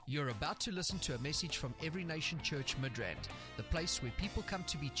You're about to listen to a message from Every Nation Church Midrand, the place where people come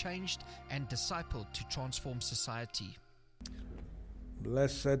to be changed and discipled to transform society.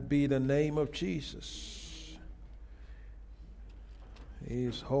 Blessed be the name of Jesus. He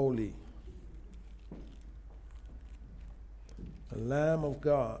is holy. The Lamb of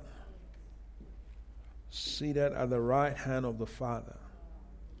God, seated at the right hand of the Father.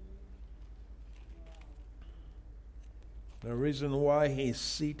 The reason why he is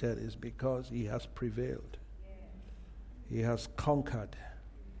seated is because he has prevailed. He has conquered.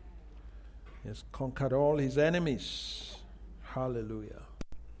 He has conquered all his enemies. Hallelujah.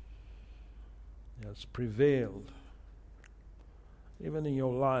 He has prevailed. Even in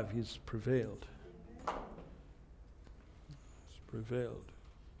your life, he's prevailed. He's prevailed.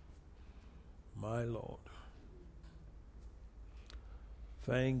 My Lord.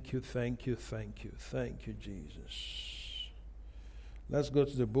 Thank you, thank you, thank you. Thank you, Jesus. Let's go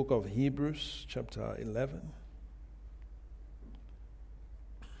to the book of Hebrews, chapter 11.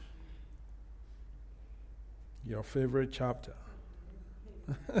 Your favorite chapter.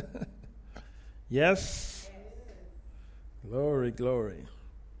 Yes? Glory, glory.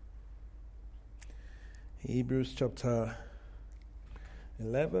 Hebrews chapter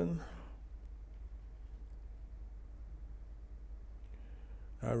 11.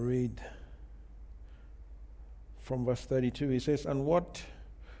 I read from verse 32. He says, "And what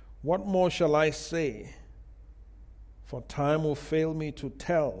more shall I say? For time will fail me to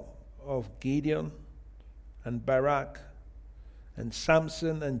tell of Gideon and Barak and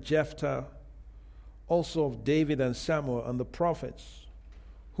Samson and Jephthah, also of David and Samuel and the prophets,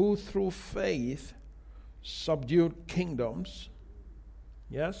 who through faith subdued kingdoms,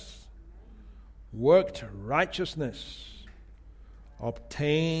 yes, worked righteousness,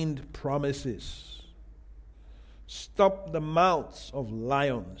 obtained promises, stopped the mouths of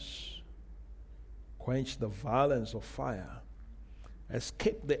lions, quenched the violence of fire,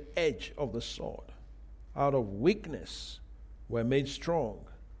 escaped the edge of the sword, out of weakness were made strong,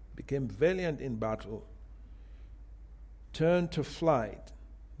 became valiant in battle, turned to flight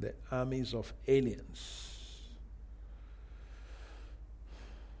the armies of aliens."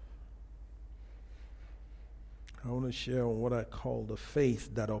 I want to share on what I call the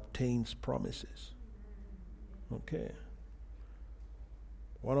faith that obtains promises. Okay.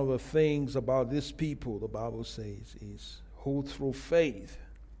 One of the things about these people, the Bible says, is who through faith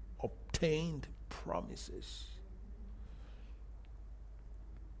obtained promises.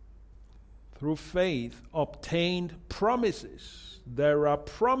 Through faith obtained promises. There are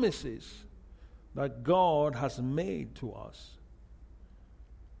promises that God has made to us.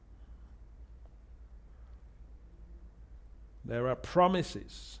 There are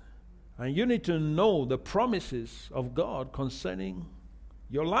promises. And you need to know the promises of God concerning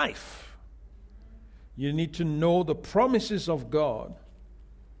your life. You need to know the promises of God.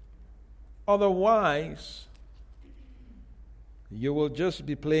 Otherwise, you will just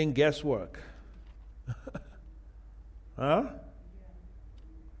be playing guesswork. Huh?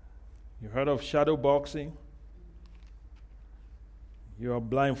 You heard of shadow boxing? You are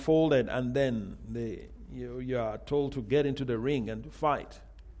blindfolded and then you are told to get into the ring and to fight.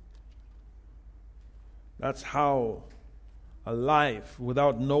 That's how a life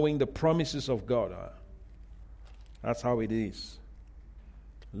without knowing the promises of God are. That's how it is.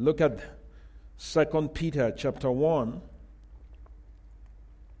 Look at 2 Peter chapter 1.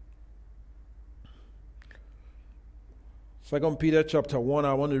 Second Peter chapter 1,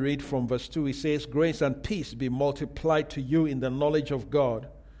 I want to read from verse 2. It says, "Grace and peace be multiplied to you in the knowledge of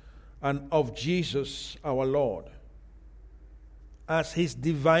God and of Jesus our Lord, as his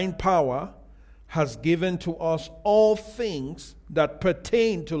divine power has given to us all things that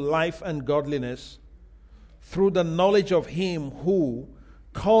pertain to life and godliness, through the knowledge of him who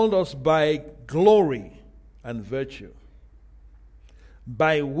called us by glory and virtue,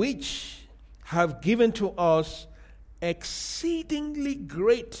 by which have given to us exceedingly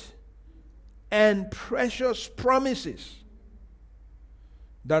great and precious promises,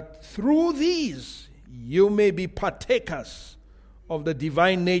 that through these you may be partakers of the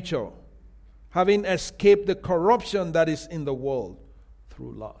divine nature, having escaped the corruption that is in the world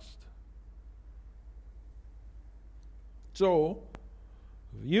through lust." So,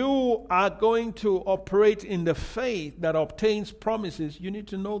 you are going to operate in the faith that obtains promises. You need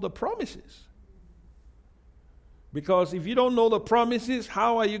to know the promises. Because if you don't know the promises,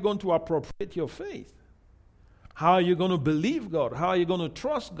 how are you going to appropriate your faith? How are you going to believe God? How are you going to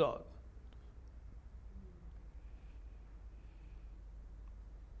trust God?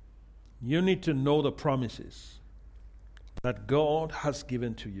 You need to know the promises. that God has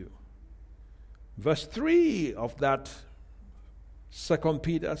given to you. Verse 3 of that 2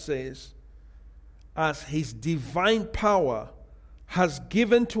 Peter says, as his divine power has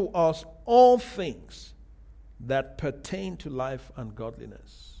given to us all things that pertain to life and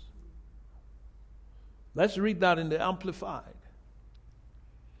godliness. Let's read that in the Amplified.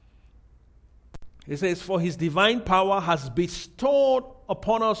 It says, for his divine power has bestowed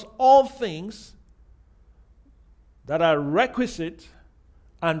upon us all things that are requisite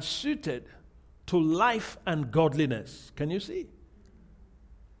and suited to life and godliness. Can you see?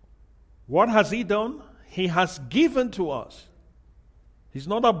 What has he done? He has given to us. He's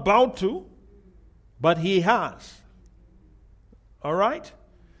not about to, but he has. All right?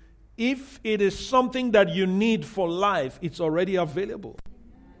 If it is something that you need for life, it's already available.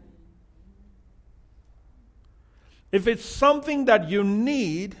 If it's something that you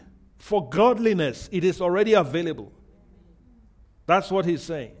need for godliness, it is already available. That's what he's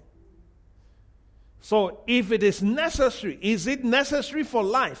saying. So if it is necessary, is it necessary for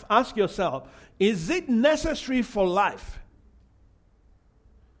life? Ask yourself, is it necessary for life?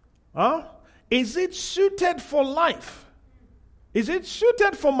 Is it suited for life? Is it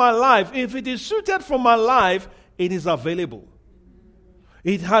suited for my life? If it is suited for my life, it is available.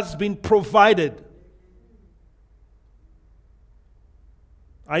 It has been provided.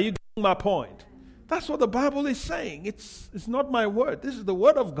 Are you getting my point? That's what the Bible is saying. It's not my word. This is the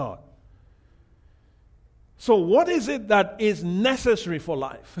word of God. So what is it that is necessary for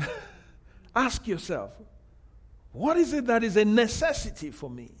life? Ask yourself, what is it that is a necessity for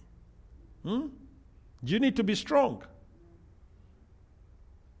me? You need to be strong.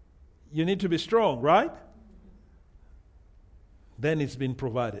 You need to be strong, right? Then it's been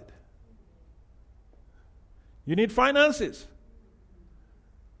provided. You need finances.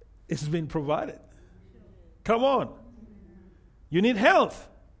 It's been provided. Come on. You need health.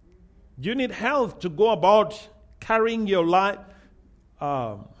 You need health to go about carrying your life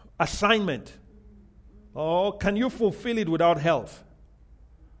assignment. Or can you fulfill it without health?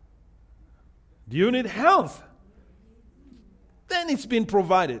 Do you need health? Then it's been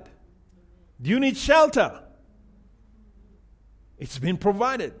provided. Do you need shelter? It's been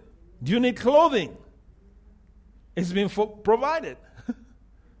provided. Do you need clothing? It's been provided.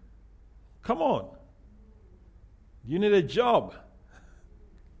 Come on. Do you need a job?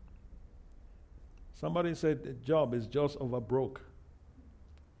 Somebody said a job is just over broke.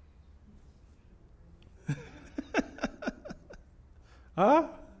 Huh?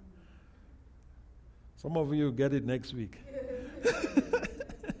 Some of you get it next week.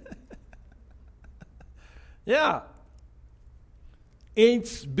 Yeah.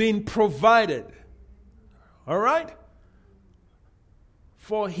 It's been provided. All right?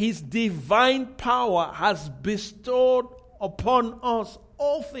 For his divine power has bestowed upon us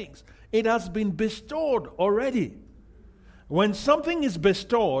all things. It has been bestowed already. When something is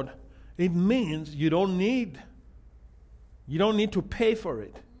bestowed, it means you don't need to pay for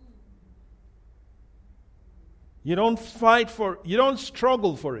it. You don't you don't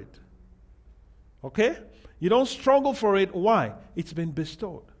struggle for it. Okay? You don't struggle for it. Why? It's been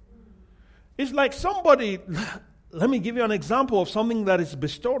bestowed. It's like somebody, let me give you an example of something that is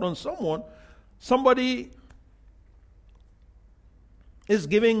bestowed on someone. Somebody is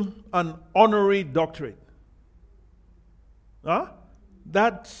giving an honorary doctorate.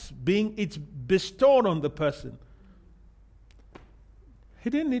 It's bestowed on the person. He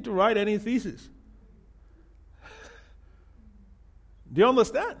didn't need to write any thesis. Do you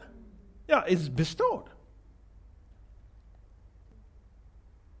understand? Yeah, it's bestowed.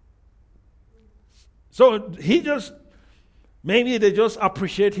 So maybe they just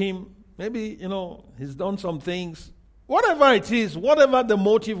appreciate him. Maybe, he's done some things. Whatever it is, whatever the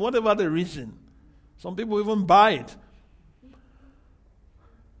motive, whatever the reason. Some people even buy it.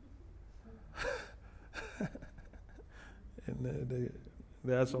 And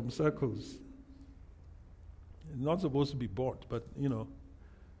there are some circles. It's not supposed to be bought, but,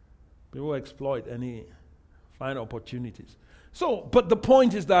 people exploit any fine opportunities. So, but the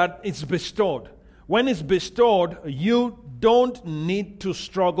point is that it's bestowed. When it's bestowed, you don't need to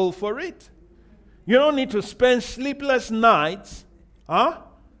struggle for it. You don't need to spend sleepless nights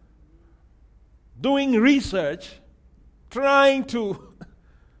doing research, trying to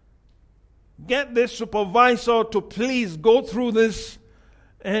get this supervisor to please go through this.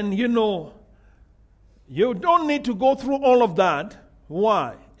 And you don't need to go through all of that.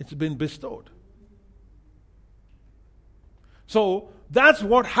 Why? It's been bestowed. So that's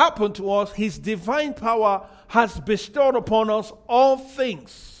what happened to us. His divine power has bestowed upon us all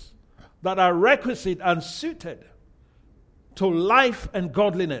things that are requisite and suited to life and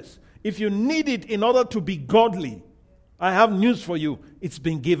godliness, if you need it in order to be godly, I have news for you. It's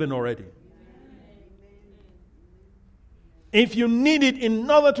been given already. If you need it in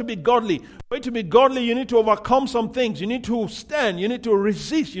order to be godly, for you to be godly, you need to overcome some things. You need to stand. You need to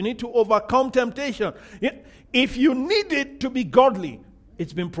resist. You need to overcome temptation. If you need it to be godly,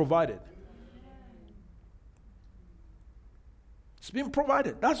 it's been provided. It's been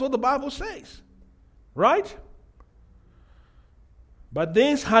provided. That's what the Bible says. Right? But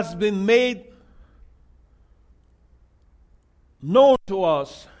this has been made known to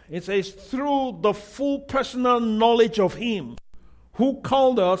us. It says, through the full personal knowledge of Him who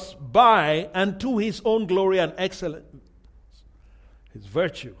called us by and to His own glory and excellence. His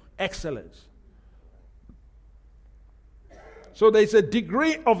virtue, excellence. So there's a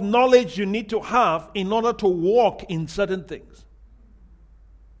degree of knowledge you need to have in order to walk in certain things.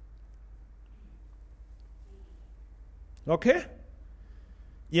 Okay?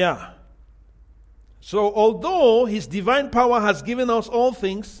 Yeah. So although His divine power has given us all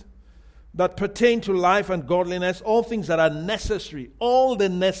things that pertain to life and godliness, all things that are necessary, all the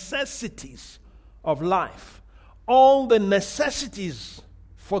necessities of life, all the necessities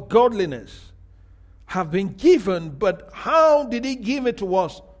for godliness have been given, but how did He give it to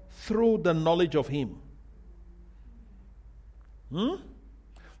us? Through the knowledge of Him.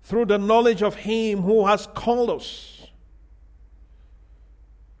 Through the knowledge of Him who has called us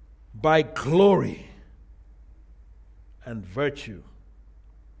by glory and virtue.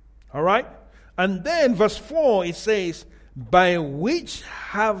 All right? And then verse 4, it says, by which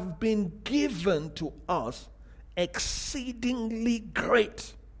have been given to us exceedingly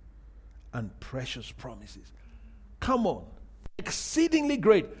great and precious promises. Come on. Exceedingly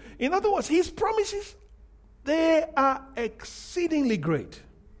great. In other words, His promises, they are exceedingly great.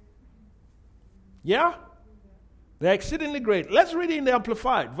 Yeah? They're exceedingly great. Let's read it in the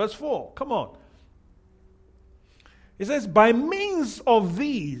Amplified. Verse 4. Come on. It says, by means of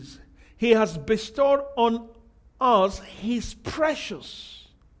these, He has bestowed on us His precious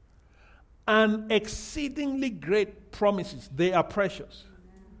and exceedingly great promises. They are precious.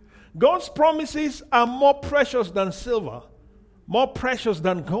 God's promises are more precious than silver, more precious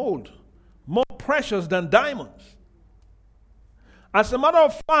than gold, more precious than diamonds. As a matter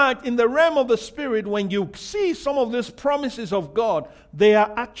of fact, in the realm of the Spirit, when you see some of these promises of God, they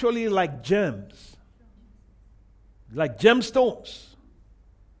are actually like gems. Like gemstones.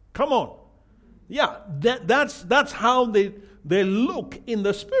 Come on. Yeah, that's how they look in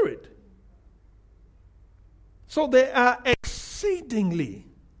the Spirit. So they are exceedingly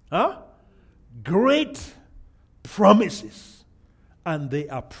great promises, and they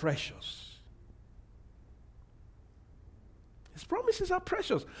are precious. His promises are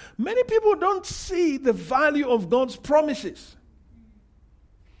precious. Many people don't see the value of God's promises.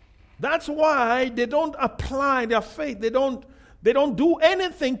 That's why they don't apply their faith. They don't do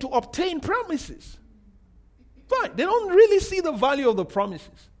anything to obtain promises. Right? They don't really see the value of the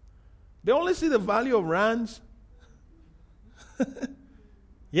promises. They only see the value of rands.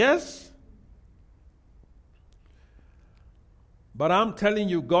 Yes? But I'm telling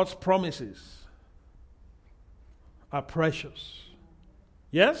you, God's promises are precious.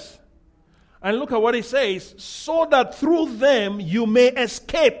 Yes? And look at what He says, so that through them you may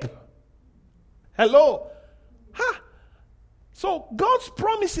escape. Hello? So God's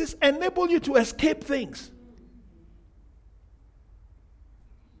promises enable you to escape things.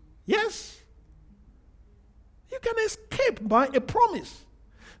 Yes? You can escape by a promise.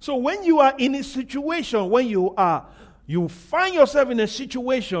 So when you are in a situation, when you find yourself in a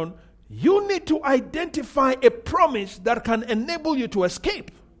situation, you need to identify a promise that can enable you to escape.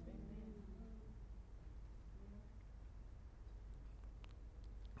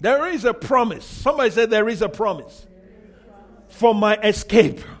 There is a promise. Somebody said there is a promise for my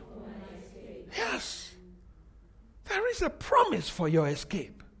escape. Yes. There is a promise for your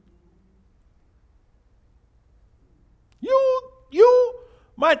escape. You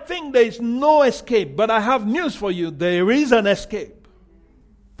might think there is no escape, but I have news for you. There is an escape.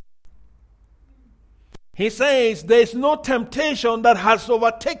 He says there is no temptation that has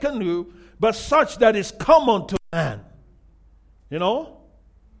overtaken you, but such that is common to man. You know?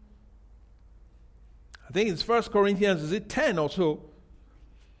 I think it's 1 Corinthians, is it 10 or so?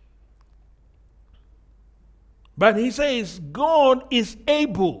 But he says God is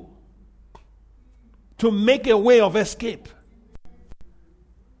able to make a way of escape.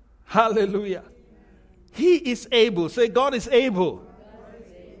 Hallelujah. He is able. Say, God is able.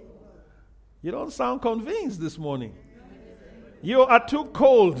 You don't sound convinced this morning. You are too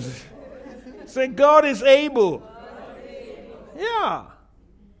cold. Say, God is able. Yeah.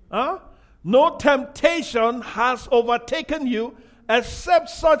 Huh? No temptation has overtaken you except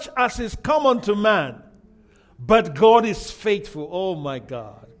such as is common to man. But God is faithful. Oh my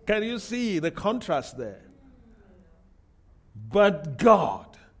God. Can you see the contrast there? But God.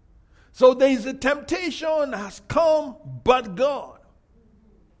 So there is a temptation has come, but God.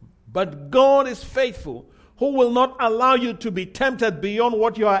 But God is faithful, who will not allow you to be tempted beyond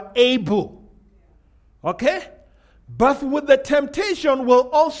what you are able. Okay? But with the temptation will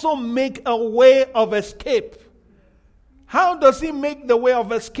also make a way of escape. How does he make the way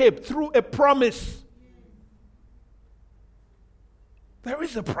of escape? Through a promise. There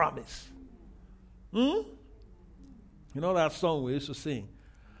is a promise. You know that song we used to sing?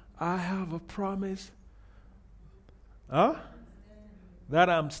 I have a promise that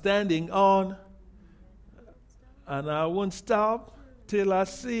I'm standing on, and I won't stop till I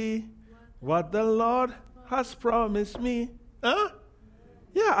see what the Lord has promised me.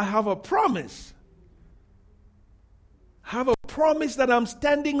 Yeah, I have a promise. I have a promise that I'm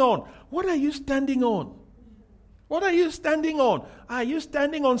standing on. What are you standing on? What are you standing on? Are you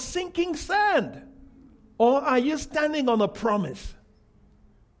standing on sinking sand? Or are you standing on a promise?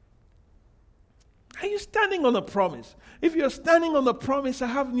 Are you standing on a promise? If you're standing on a promise, I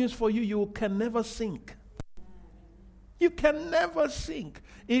have news for you. You can never sink. You can never sink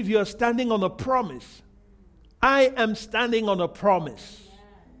if you're standing on a promise. I am standing on a promise.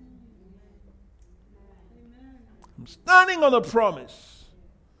 I'm standing on a promise.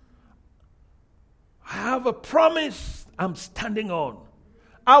 I have a promise I'm standing on.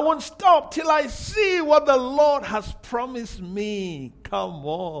 I won't stop till I see what the Lord has promised me. Come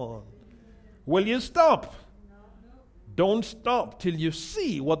on. Will you stop? Don't stop till you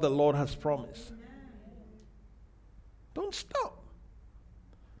see what the Lord has promised. Don't stop.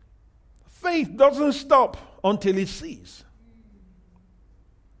 Faith doesn't stop until it sees.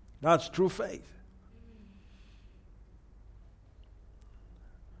 That's true faith.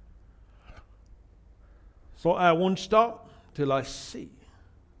 So I won't stop till I see.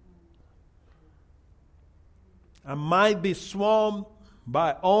 I might be swarmed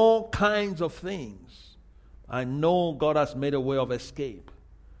by all kinds of things. I know God has made a way of escape.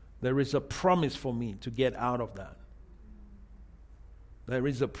 There is a promise for me to get out of that. There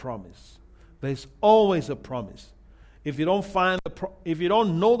is a promise. There's always a promise. If you don't if you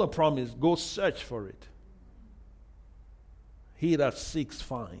don't know the promise, go search for it. He that seeks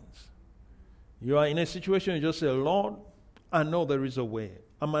finds. You are in a situation, you just say, Lord, I know there is a way.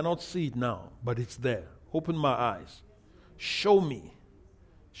 I might not see it now, but it's there. Open my eyes. Show me.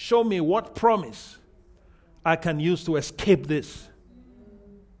 Show me what promise I can use to escape this.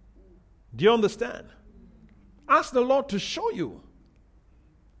 Do you understand? Ask the Lord to show you.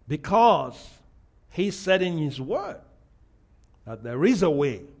 Because He said in His Word that there is a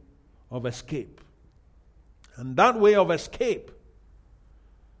way of escape. And that way of escape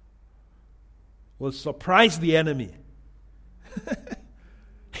will surprise the enemy.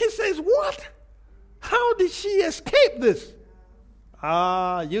 He says, what? How did she escape this?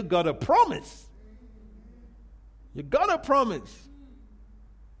 You got a promise. You got a promise.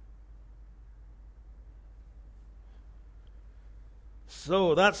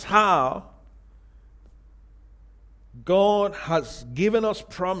 So that's how God has given us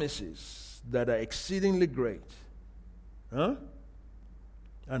promises that are exceedingly great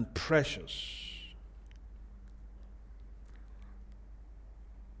and precious.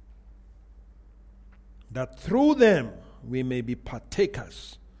 That through them we may be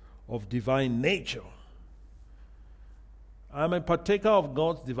partakers of divine nature. I'm a partaker of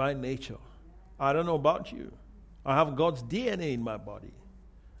God's divine nature. I don't know about you. I have God's DNA in my body,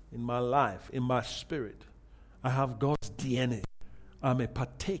 in my life, in my spirit. I have God's DNA. I'm a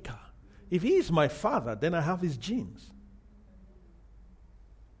partaker. If He is my Father, then I have His genes.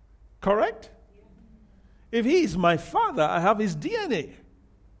 Correct? If He is my Father, I have His DNA.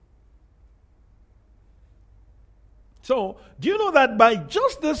 So, do you know that by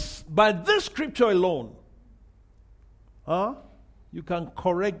this scripture alone, you can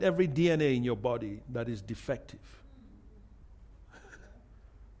correct every DNA in your body that is defective?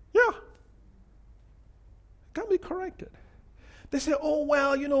 Yeah. It can be corrected. They say, oh,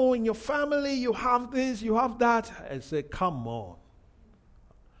 well, in your family you have this, you have that. I say, come on.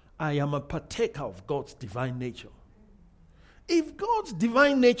 I am a partaker of God's divine nature. If God's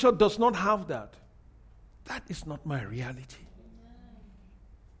divine nature does not have that, that is not my reality.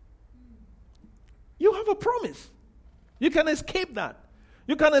 You have a promise. You can escape that.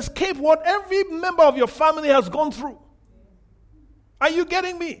 You can escape what every member of your family has gone through. Are you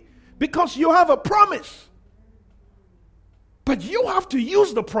getting me? Because you have a promise. But you have to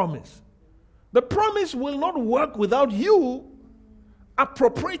use the promise. The promise will not work without you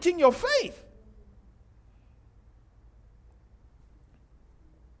appropriating your faith.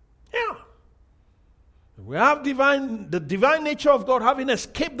 Yeah. We have the divine nature of God, having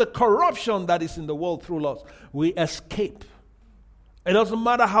escaped the corruption that is in the world through lust. We escape. It doesn't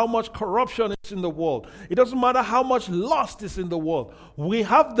matter how much corruption is in the world. It doesn't matter how much lust is in the world. We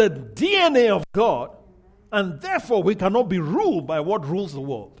have the DNA of God, and therefore we cannot be ruled by what rules the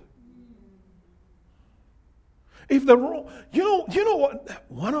world. If the rule, you know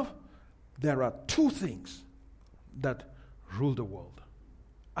what? There are two things that rule the world: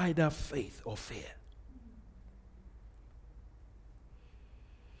 either faith or fear.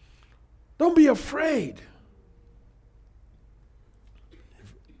 Don't be afraid.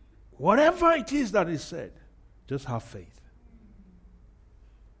 Whatever it is that is said, just have faith.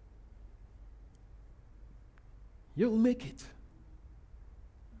 You'll make it.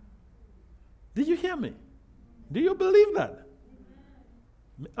 Did you hear me? Do you believe that?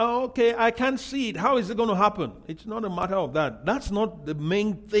 Oh, okay, I can't see it. How is it going to happen? It's not a matter of that. That's not the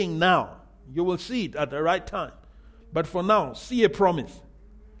main thing now. You will see it at the right time. But for now, see a promise.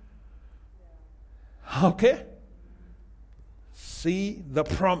 Okay? See the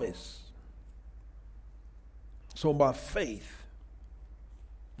promise. So by faith,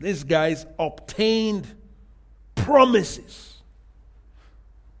 these guys obtained promises.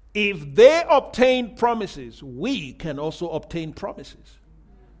 If they obtained promises, we can also obtain promises.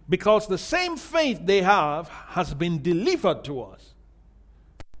 Because the same faith they have has been delivered to us.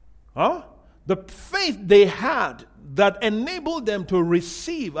 Huh? The faith they had that enabled them to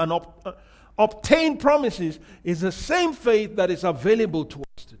receive and obtain promises is the same faith that is available to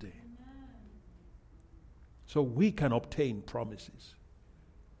us today. So we can obtain promises.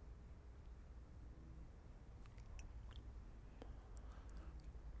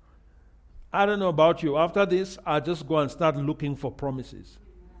 I don't know about you. After this, I just go and start looking for promises.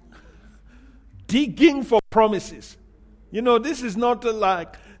 Digging for promises. You know, this is not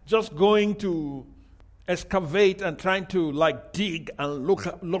like just going to excavate and trying to dig and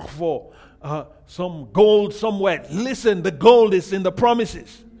look for some gold somewhere. Listen, the gold is in the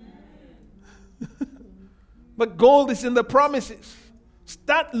promises. The gold is in the promises.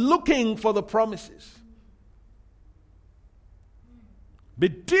 Start looking for the promises. Be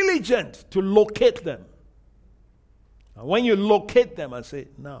diligent to locate them. And when you locate them and say,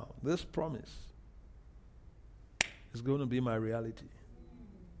 now, this promise is going to be my reality.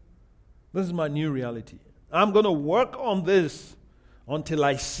 This is my new reality. I'm going to work on this until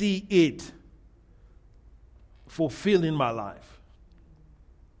I see it fulfilled in my life.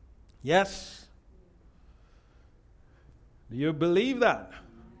 Yes? Do you believe that?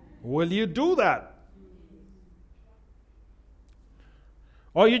 Will you do that?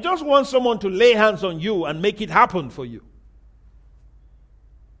 Or you just want someone to lay hands on you and make it happen for you?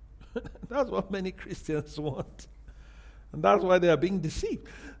 That's what many Christians want. And that's why they are being deceived.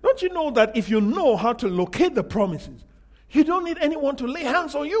 Don't you know that if you know how to locate the promises, you don't need anyone to lay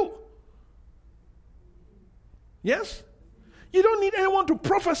hands on you? Yes? You don't need anyone to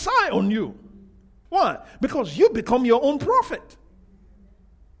prophesy on you. Why? Because you become your own prophet.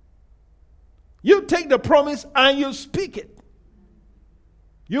 You take the promise and you speak it.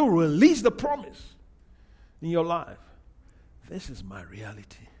 You release the promise in your life. This is my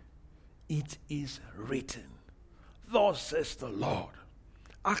reality. It is written. Thus says the Lord.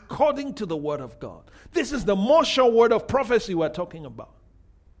 According to the word of God. This is the more sure word of prophecy we're talking about.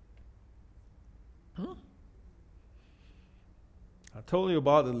 I told you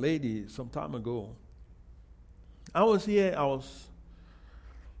about a lady some time ago. I was here, I was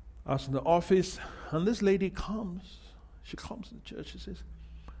in the office, and this lady comes. She comes to the church. She says,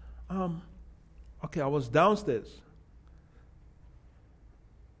 okay, I was downstairs.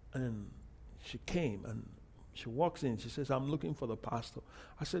 And she came and she walks in. She says, I'm looking for the pastor.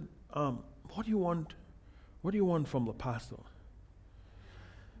 I said, what do you want? What do you want from the pastor?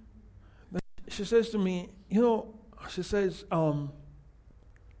 Then she says to me, she says,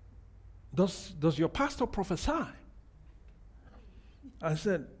 does your pastor prophesy? I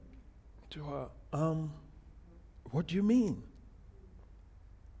said to her, what do you mean?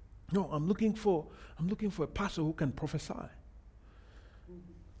 No, I'm looking for a pastor who can prophesy.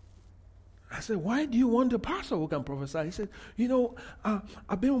 I said, why do you want a pastor who can prophesy? He said,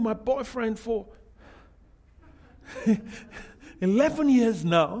 I've been with my boyfriend for 11 years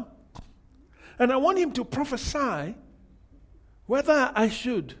now, and I want him to prophesy whether I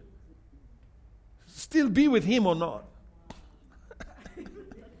should still be with him or not.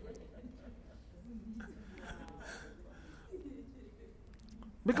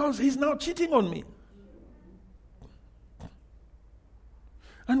 Because he's now cheating on me.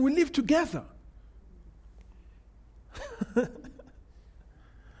 And we live together.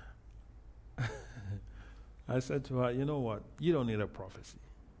 I said to her, you know what? You don't need a prophecy.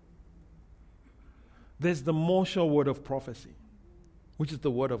 There's the more sure word of prophecy, which is the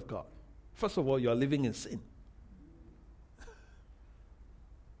word of God. First of all, you are living in sin.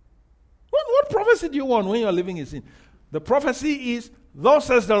 What prophecy do you want when you are living in sin? The prophecy is, thus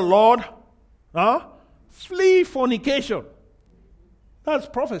says the Lord, flee fornication. That's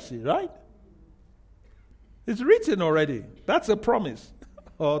prophecy, right? It's written already. That's a promise.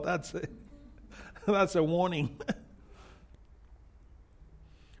 Oh, that's a warning.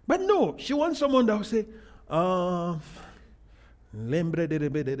 But no, she wants someone that will say,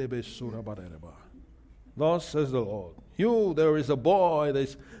 thus says the Lord, there is a boy,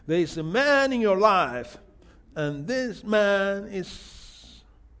 there is a man in your life, and this man is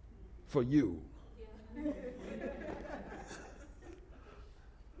for you.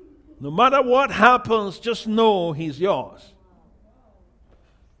 No matter what happens, just know he's yours.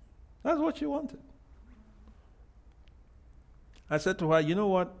 That's what she wanted. I said to her, you know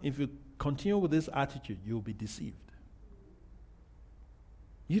what? If you continue with this attitude, you'll be deceived.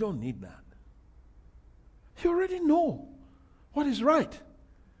 You don't need that. You already know what is right.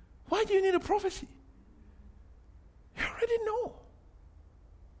 Why do you need a prophecy? You already know.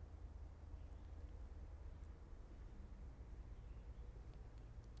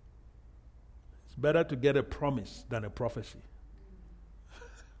 It's better to get a promise than a prophecy.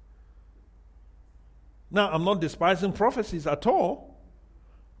 Now, I'm not despising prophecies at all,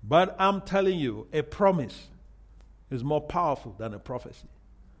 but I'm telling you, a promise is more powerful than a prophecy.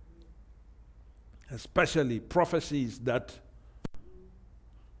 Especially prophecies that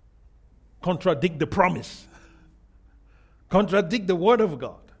contradict the promise, contradict the word of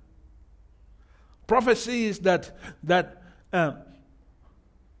God. Prophecies that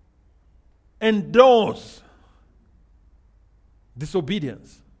endorse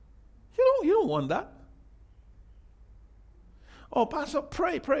disobedience. You don't want that. Oh, Pastor,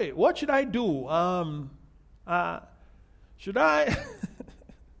 pray. What should I do? Should I?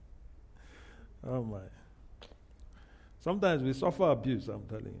 Oh my. Sometimes we suffer abuse, I'm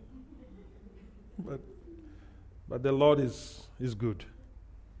telling you. But the Lord is good.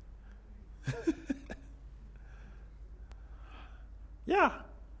 Yeah.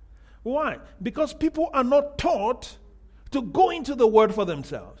 Why? Because people are not taught to go into the word for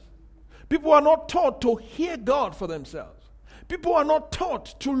themselves. People are not taught to hear God for themselves. People are not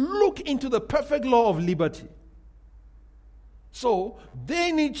taught to look into the perfect law of liberty. So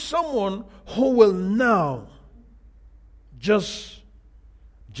they need someone who will now just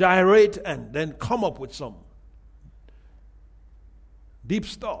gyrate and then come up with some deep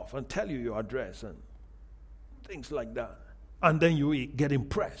stuff and tell you your address and things like that. And then you get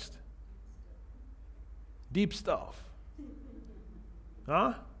impressed. Deep stuff.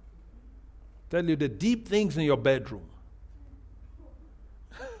 Huh? Tell you the deep things in your bedroom.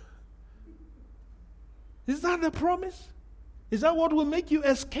 Is that the promise? Is that what will make you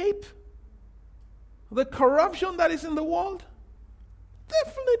escape the corruption that is in the world?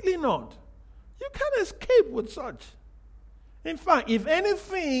 Definitely not. You can't escape with such. In fact, if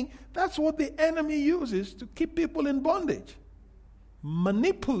anything, that's what the enemy uses to keep people in bondage.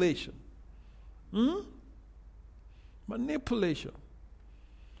 Manipulation. Manipulation.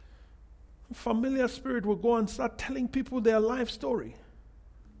 A familiar spirit will go and start telling people their life story.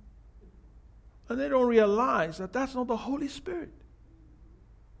 And they don't realize that that's not the Holy Spirit.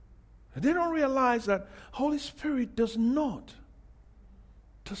 They don't realize that Holy Spirit does not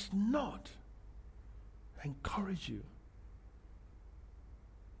encourage you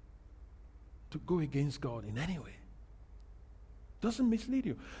to go against God in any way. Doesn't mislead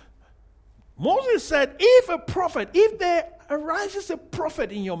you. Moses said, if there arises a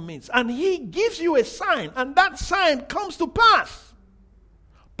prophet in your midst, and he gives you a sign, and that sign comes to pass,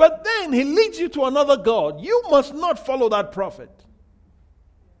 but then he leads you to another God, you must not follow that prophet.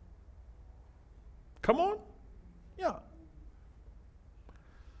 Come on? Yeah.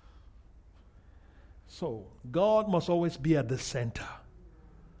 So, God must always be at the center.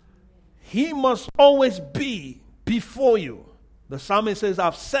 He must always be before you. The psalmist says,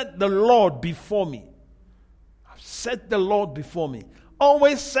 I've set the Lord before me. I've set the Lord before me.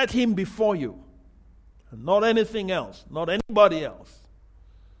 Always set him before you. And not anything else. Not anybody else.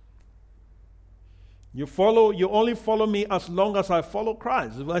 You only follow me as long as I follow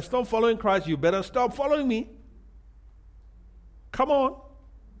Christ. If I stop following Christ, you better stop following me. Come on.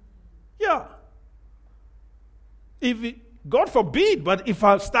 Yeah. God forbid, but if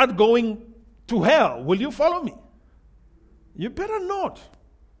I start going to hell, will you follow me? You better not.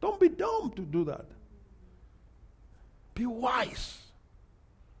 Don't be dumb to do that. Be wise.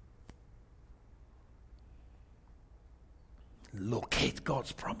 Locate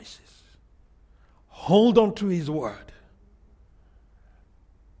God's promises. Hold on to His word.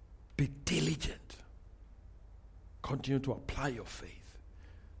 Be diligent. Continue to apply your faith.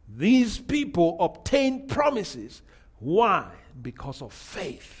 These people obtain promises. Why? Because of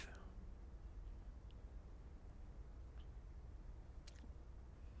faith.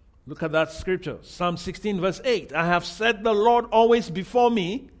 Look at that scripture. Psalm 16 verse 8. I have set the Lord always before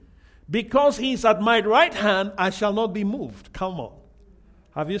me. Because He is at my right hand, I shall not be moved. Come on.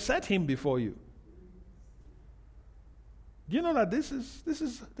 Have you set Him before you? Do you know that this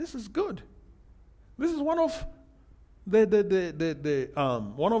is good? This is one of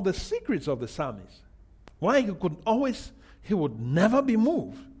one of the secrets of the psalmist. Why he would never be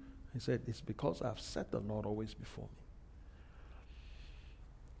moved. He said, it's because I've set the Lord always before me.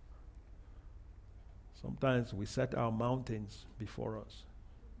 Sometimes we set our mountains before us,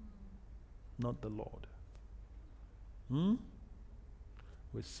 not the Lord.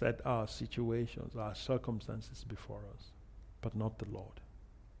 We set our situations, our circumstances before us, but not the Lord.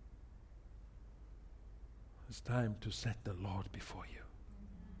 It's time to set the Lord before you.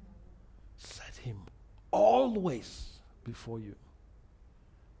 Set Him always before you.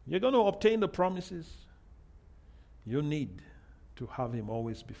 You're going to obtain the promises. You need to have Him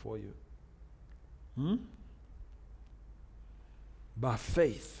always before you. By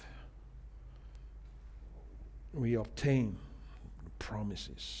faith, we obtain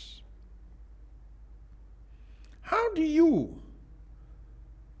promises. How do you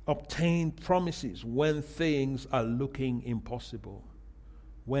obtain promises when things are looking impossible?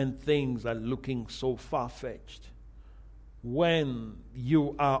 When things are looking so far-fetched? When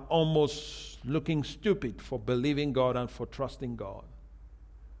you are almost looking stupid for believing God and for trusting God?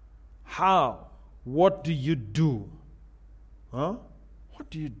 How? What do you do? What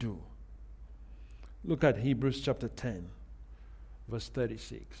do you do? Look at Hebrews chapter 10, verse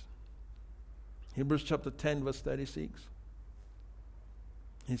 36. Hebrews chapter 10, verse 36.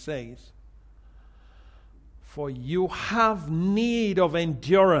 He says, for you have need of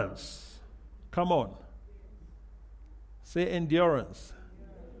endurance. Come on. Say endurance.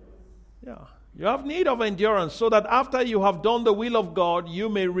 Yeah. You have need of endurance so that after you have done the will of God, you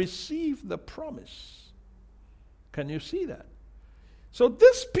may receive the promise. Can you see that? So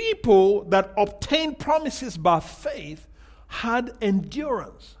these people that obtained promises by faith had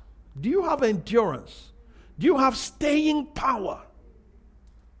endurance. Do you have endurance? Do you have staying power?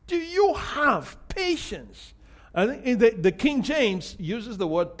 Do you have patience? I think the King James uses the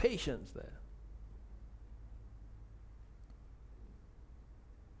word patience there.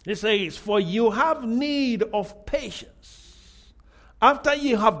 He says, for you have need of patience. After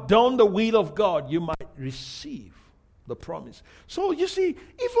you have done the will of God, you might receive the promise. So you see,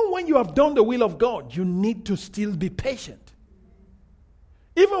 even when you have done the will of God, you need to still be patient.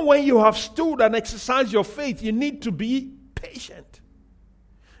 Even when you have stood and exercised your faith, you need to be patient.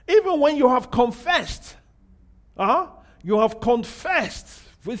 Even when you have confessed,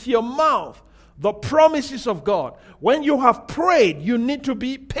 with your mouth the promises of God. When you have prayed, you need to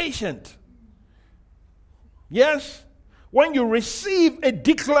be patient. Yes? When you receive a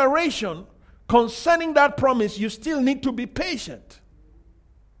declaration concerning that promise, you still need to be patient.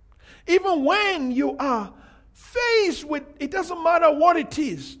 Even when you are faced with, it doesn't matter what it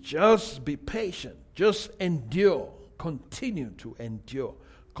is, just be patient. Just endure. Continue to endure.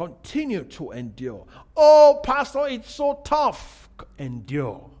 Continue to endure. Oh, Pastor, it's so tough.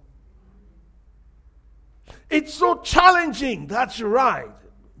 Endure. It's so challenging. That's right.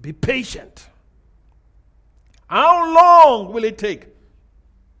 Be patient. How long will it take?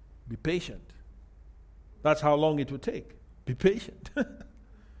 Be patient. That's how long it will take. Be patient.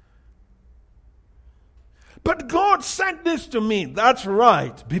 But God said this to me. That's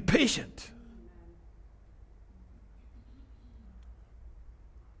right. Be patient.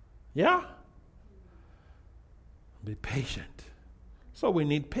 Yeah? Be patient. So we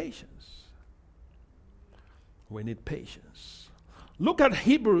need patience. We need patience. Look at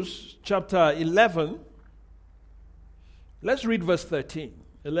Hebrews chapter 11. Let's read verse 13.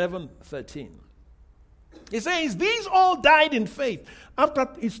 11:13. It says, these all died in faith. After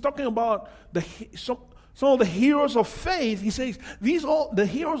he's talking about some of the heroes of faith, he says, the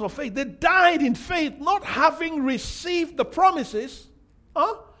heroes of faith, they died in faith, not having received the promises.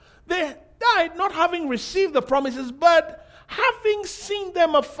 They died not having received the promises, but having seen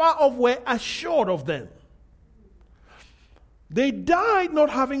them afar off, were assured of them. They died not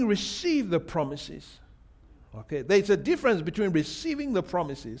having received the promises. Okay, there's a difference between receiving the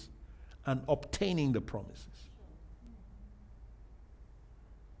promises and obtaining the promises.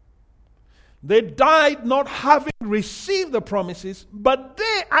 They died not having received the promises, but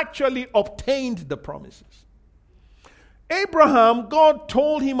they actually obtained the promises. Abraham, God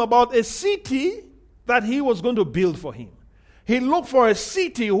told him about a city that he was going to build for him. He looked for a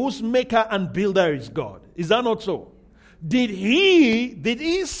city whose maker and builder is God. Is that not so? Did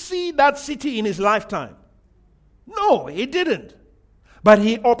he see that city in his lifetime? No, he didn't. But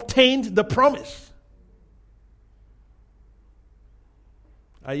he obtained the promise.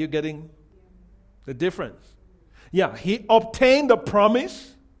 Are you getting the difference? Yeah, he obtained the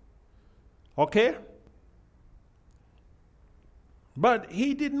promise. Okay? But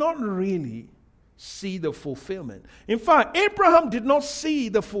he did not really see the fulfillment. In fact, Abraham did not see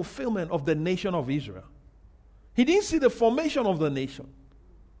the fulfillment of the nation of Israel. He didn't see the formation of the nation.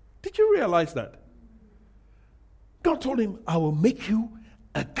 Did you realize that? God told him, I will make you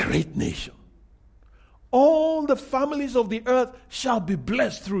a great nation. All the families of the earth shall be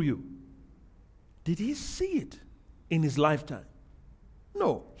blessed through you. Did he see it in his lifetime?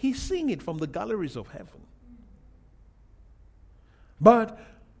 No, he's seeing it from the galleries of heaven. But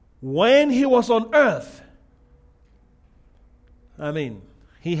when he was on earth,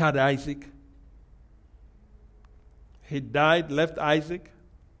 he had Isaac. He died, left Isaac.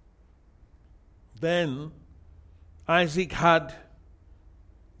 Then Isaac had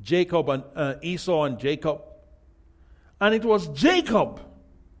Jacob and Esau and Jacob. And it was Jacob.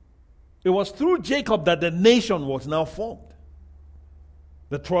 It was through Jacob that the nation was now formed.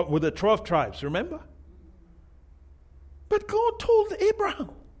 With the 12 tribes, remember? But God told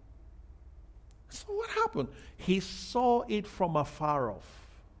Abraham. So what happened? He saw it from afar off.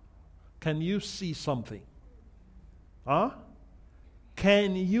 Can you see something? Huh?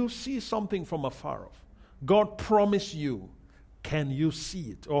 Can you see something from afar off? God promised you. Can you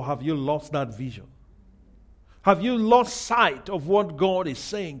see it? Or have you lost that vision? Have you lost sight of what God is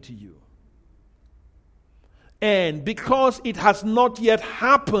saying to you? And because it has not yet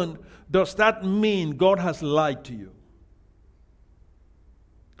happened, does that mean God has lied to you?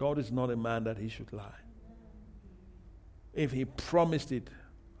 God is not a man that he should lie. If he promised it,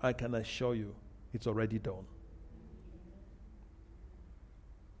 I can assure you, it's already done.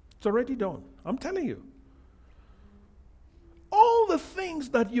 It's already done. I'm telling you. All the things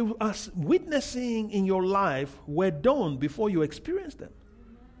that you are witnessing in your life were done before you experienced them.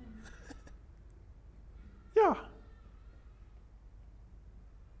 Yeah.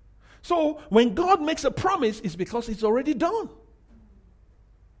 So when God makes a promise, it's because it's already done.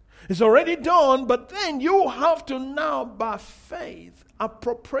 It's already done, but then you have to now, by faith,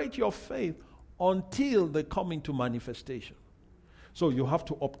 appropriate your faith until they come into manifestation. So you have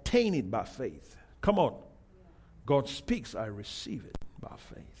to obtain it by faith. Come on. God speaks, I receive it by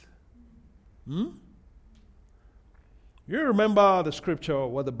faith. You remember the scripture,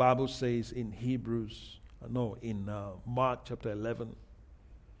 what the Bible says in Mark chapter 11,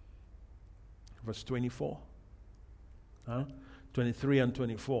 verse 24. 23 and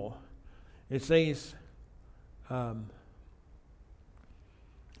 24. It says, after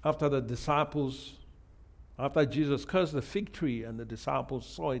Jesus cursed the fig tree and the disciples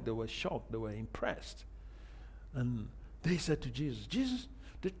saw it, they were shocked, they were impressed. And they said to Jesus, Jesus,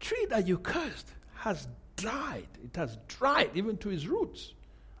 the tree that you cursed has died. It has dried even to its roots.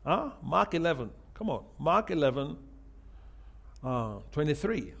 Mark 11. Come on. Mark 11,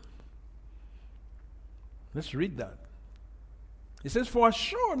 23. Let's read that. It says, for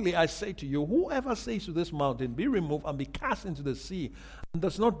assuredly I say to you, whoever says to this mountain, be removed and be cast into the sea, and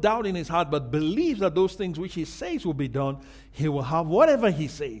does not doubt in his heart, but believes that those things which he says will be done, he will have whatever he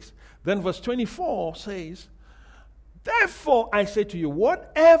says. Then verse 24 says, therefore I say to you,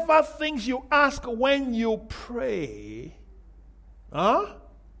 whatever things you ask when you pray,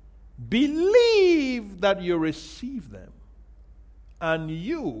 believe that you receive them, and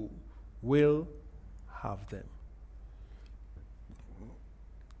you will have them.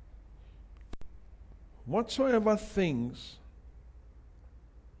 Whatsoever things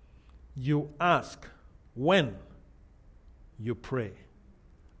you ask when you pray,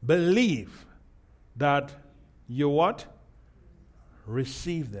 believe that you what?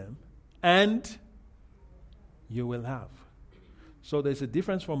 Receive them, and you will have. So there's a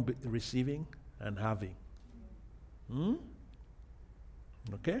difference from receiving and having.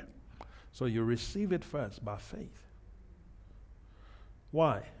 Okay? So you receive it first by faith.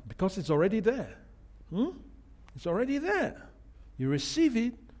 Why? Because it's already there. It's already there. You receive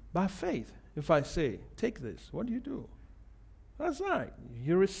it by faith. If I say, take this, what do you do? That's right.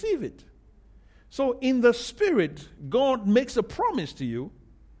 You receive it. So in the Spirit, God makes a promise to you.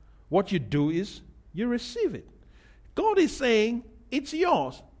 What you do is you receive it. God is saying, it's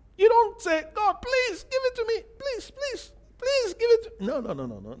yours. You don't say, God, please give it to me. Please, please, please give it to me.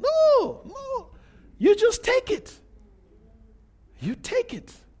 No. You just take it. You take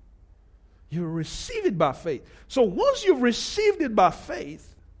it. You receive it by faith. So once you've received it by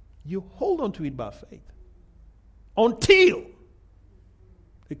faith, you hold on to it by faith until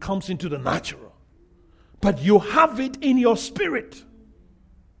it comes into the natural. But you have it in your spirit.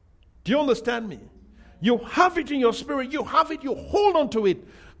 Do you understand me? You have it in your spirit. You have it. You hold on to it.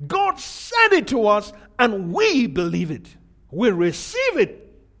 God said it to us, and we believe it. We receive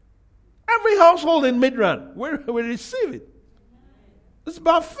it. Every household in Midrand, we receive it. It's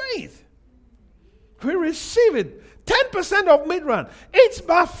by faith. We receive it. 10% of Midrand, it's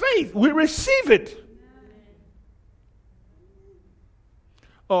by faith. We receive it.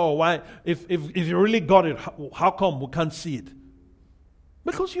 Oh, why? If you really got it, how come we can't see it?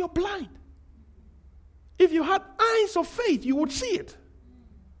 Because you're blind. If you had eyes of faith, you would see it.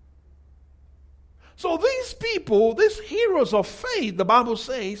 So these people, these heroes of faith, the Bible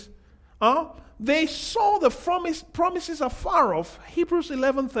says, they saw the promises afar off. Hebrews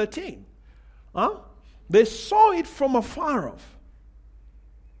 11:13. They saw it from afar off.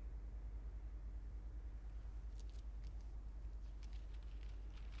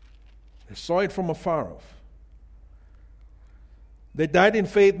 They saw it from afar off. They died in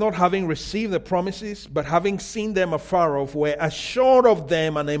faith, not having received the promises, but having seen them afar off, were assured of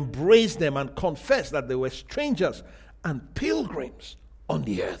them and embraced them and confessed that they were strangers and pilgrims on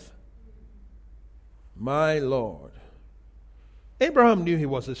the earth. My Lord. Abraham knew he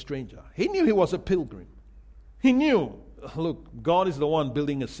was a stranger. He knew he was a pilgrim. He knew, look, God is the one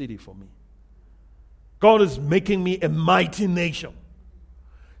building a city for me. God is making me a mighty nation.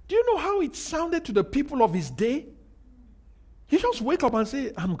 Do you know how it sounded to the people of his day? You just wake up and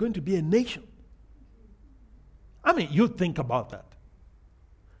say, I'm going to be a nation. I mean, you think about that.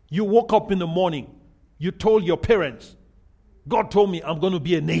 You woke up in the morning, you told your parents, God told me I'm going to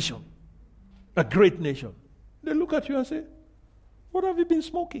be a nation, a great nation. They look at you and say, what have you been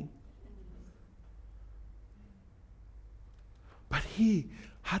smoking? But he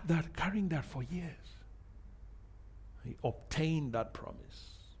had that, carrying that for years. He obtained that promise.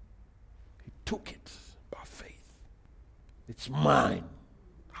 He took it by faith. It's mine.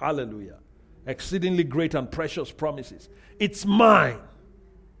 Hallelujah. Exceedingly great and precious promises. It's mine.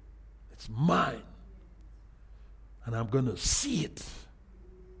 It's mine. And I'm going to see it.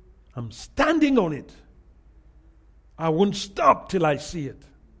 I'm standing on it. I won't stop till I see it.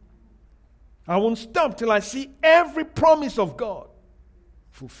 I won't stop till I see every promise of God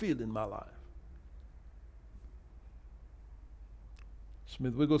fulfilled in my life.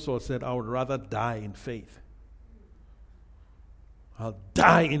 Smith Wigglesworth said, I would rather die in faith. I'll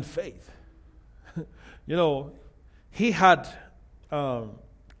die in faith. You know, he had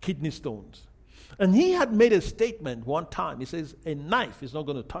kidney stones. And he had made a statement one time. He says, a knife is not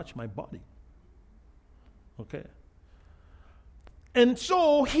going to touch my body. Okay? And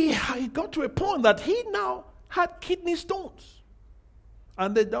so he got to a point that he now had kidney stones.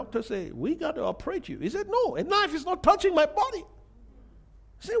 And the doctor said, we got to operate you. He said, no, a knife is not touching my body.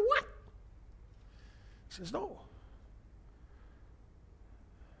 He said, what? He says, no.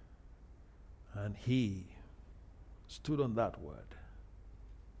 And he stood on that word.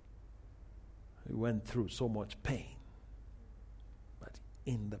 He went through so much pain. But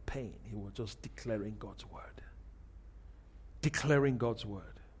in the pain, he was just declaring God's word. Declaring God's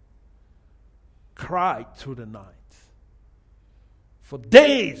word. Cried through the night. For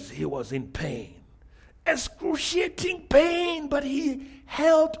days he was in pain. Excruciating pain, but he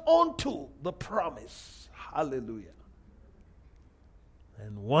held on to the promise. Hallelujah.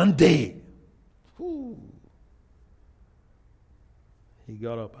 And one day, he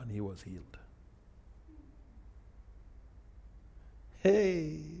got up and he was healed.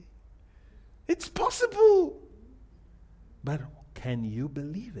 Hey, it's possible. But can you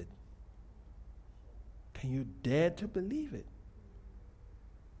believe it? Can you dare to believe it?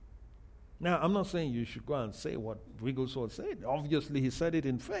 Now, I'm not saying you should go and say what Wigglesworth said. Obviously, he said it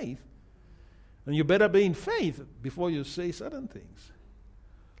in faith. And you better be in faith before you say certain things.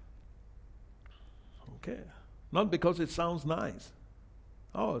 Okay. Not because it sounds nice.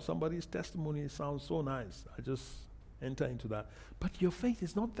 Oh, somebody's testimony sounds so nice. I just enter into that. But your faith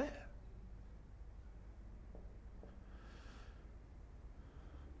is not there.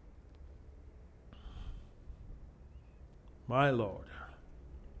 My Lord.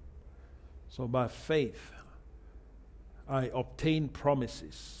 So by faith, I obtain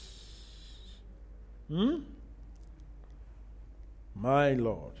promises. My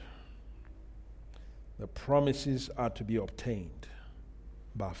Lord. The promises are to be obtained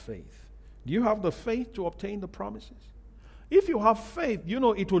by faith. Do you have the faith to obtain the promises? If you have faith,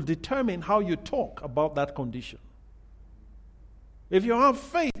 it will determine how you talk about that condition. If you have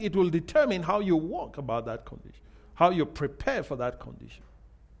faith, it will determine how you walk about that condition, how you prepare for that condition.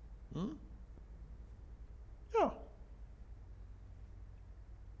 Yeah.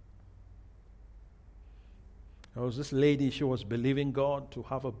 There was this lady, she was believing God to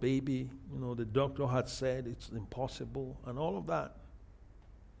have a baby. The doctor had said it's impossible and all of that.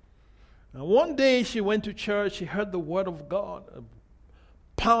 And one day she went to church, she heard the word of God, a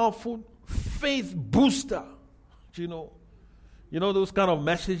powerful faith booster. You know those kind of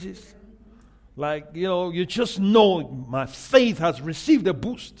messages? Like, you just know my faith has received a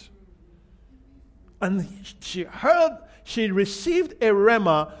boost. And she received a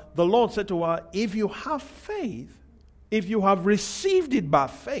rhema. The Lord said to her, if you have faith, if you have received it by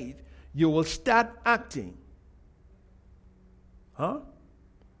faith, you will start acting.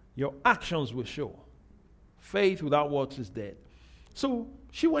 Your actions will show. Faith without works is dead. So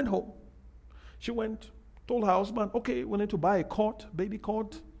she went home. She told her husband, okay, we need to buy a cot, baby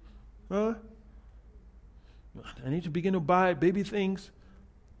cot. I need to begin to buy baby things.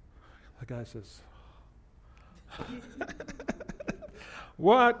 The guy says,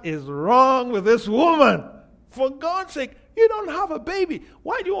 what is wrong with this woman? For God's sake, you don't have a baby.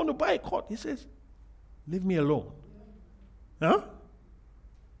 Why do you want to buy a cot? He says, leave me alone.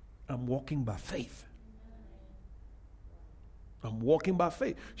 I'm walking by faith. I'm walking by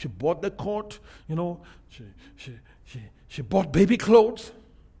faith. She bought the cot, she bought baby clothes,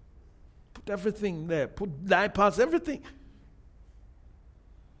 put everything there, put diapers, everything.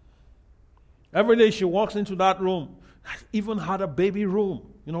 Every day she walks into that room, even had a baby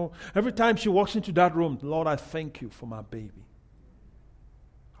room. Every time she walks into that room, Lord, I thank you for my baby.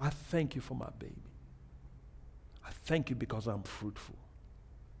 I thank you for my baby. I thank you because I'm fruitful.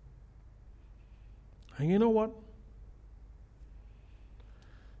 And you know what?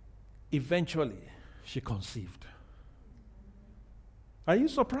 Eventually, she conceived. Are you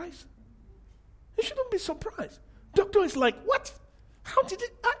surprised? You shouldn't be surprised. Doctor is like, what?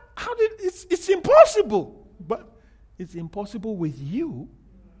 It's impossible. But it's impossible with you,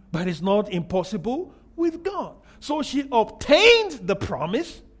 but it's not impossible with God. So she obtained the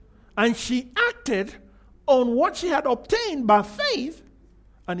promise, and she acted on what she had obtained by faith,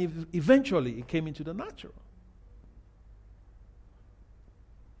 and eventually it came into the natural.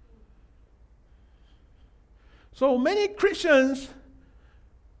 So many Christians,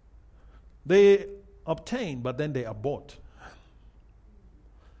 they obtain, but then they abort.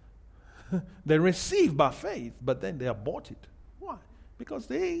 They receive by faith, but then they abort it. Why? Because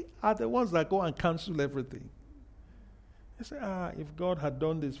they are the ones that go and cancel everything. They say, if God had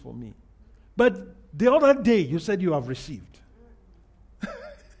done this for me. But the other day, you said you have received.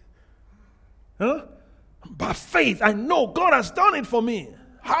 By faith, I know God has done it for me.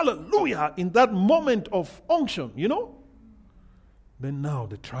 Hallelujah. In that moment of unction, Then now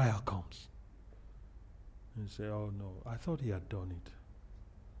the trial comes. And you say, oh no, I thought he had done it.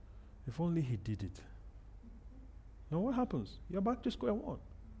 If only he did it. Now what happens? You're back to square one.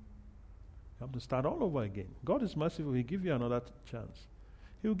 You have to start all over again. God is merciful. He'll give you another chance.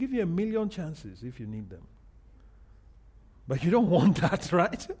 He will give you 1,000,000 chances if you need them. But you don't want that,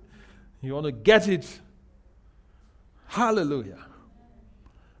 right? You want to get it. Hallelujah.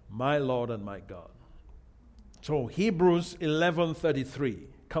 My Lord and my God. So Hebrews 11:33.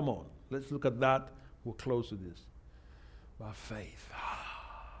 Come on. Let's look at that. We'll close with this. By faith.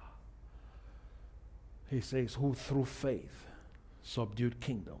 He says, who through faith subdued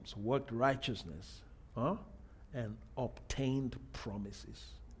kingdoms, worked righteousness, and obtained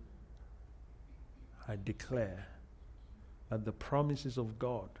promises. I declare that the promises of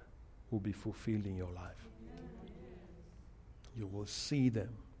God will be fulfilled in your life. You will see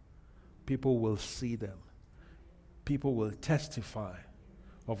them. People will see them. People will testify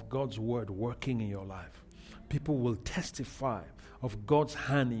of God's word working in your life. People will testify of God's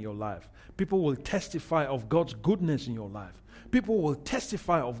hand in your life. People will testify of God's goodness in your life. People will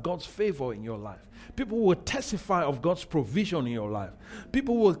testify of God's favor in your life. People will testify of God's provision in your life.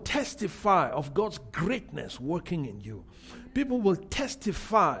 People will testify of God's greatness working in you. People will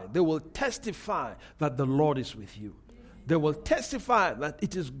testify. They will testify that the Lord is with you. They will testify that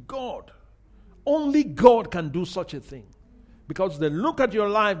it is God. Only God can do such a thing. Because they look at your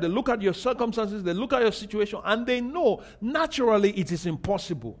life, they look at your circumstances, they look at your situation, and they know naturally it is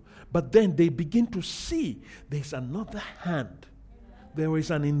impossible. But then they begin to see there's another hand. There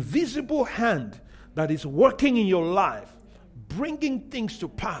is an invisible hand that is working in your life, bringing things to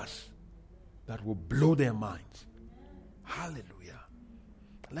pass that will blow their minds. Hallelujah.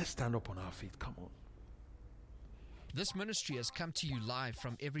 Let's stand up on our feet. Come on. This ministry has come to you live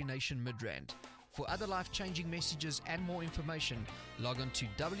from Every Nation Midrand. For other life-changing messages and more information, log on to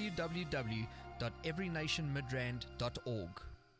www.everynationmidrand.org.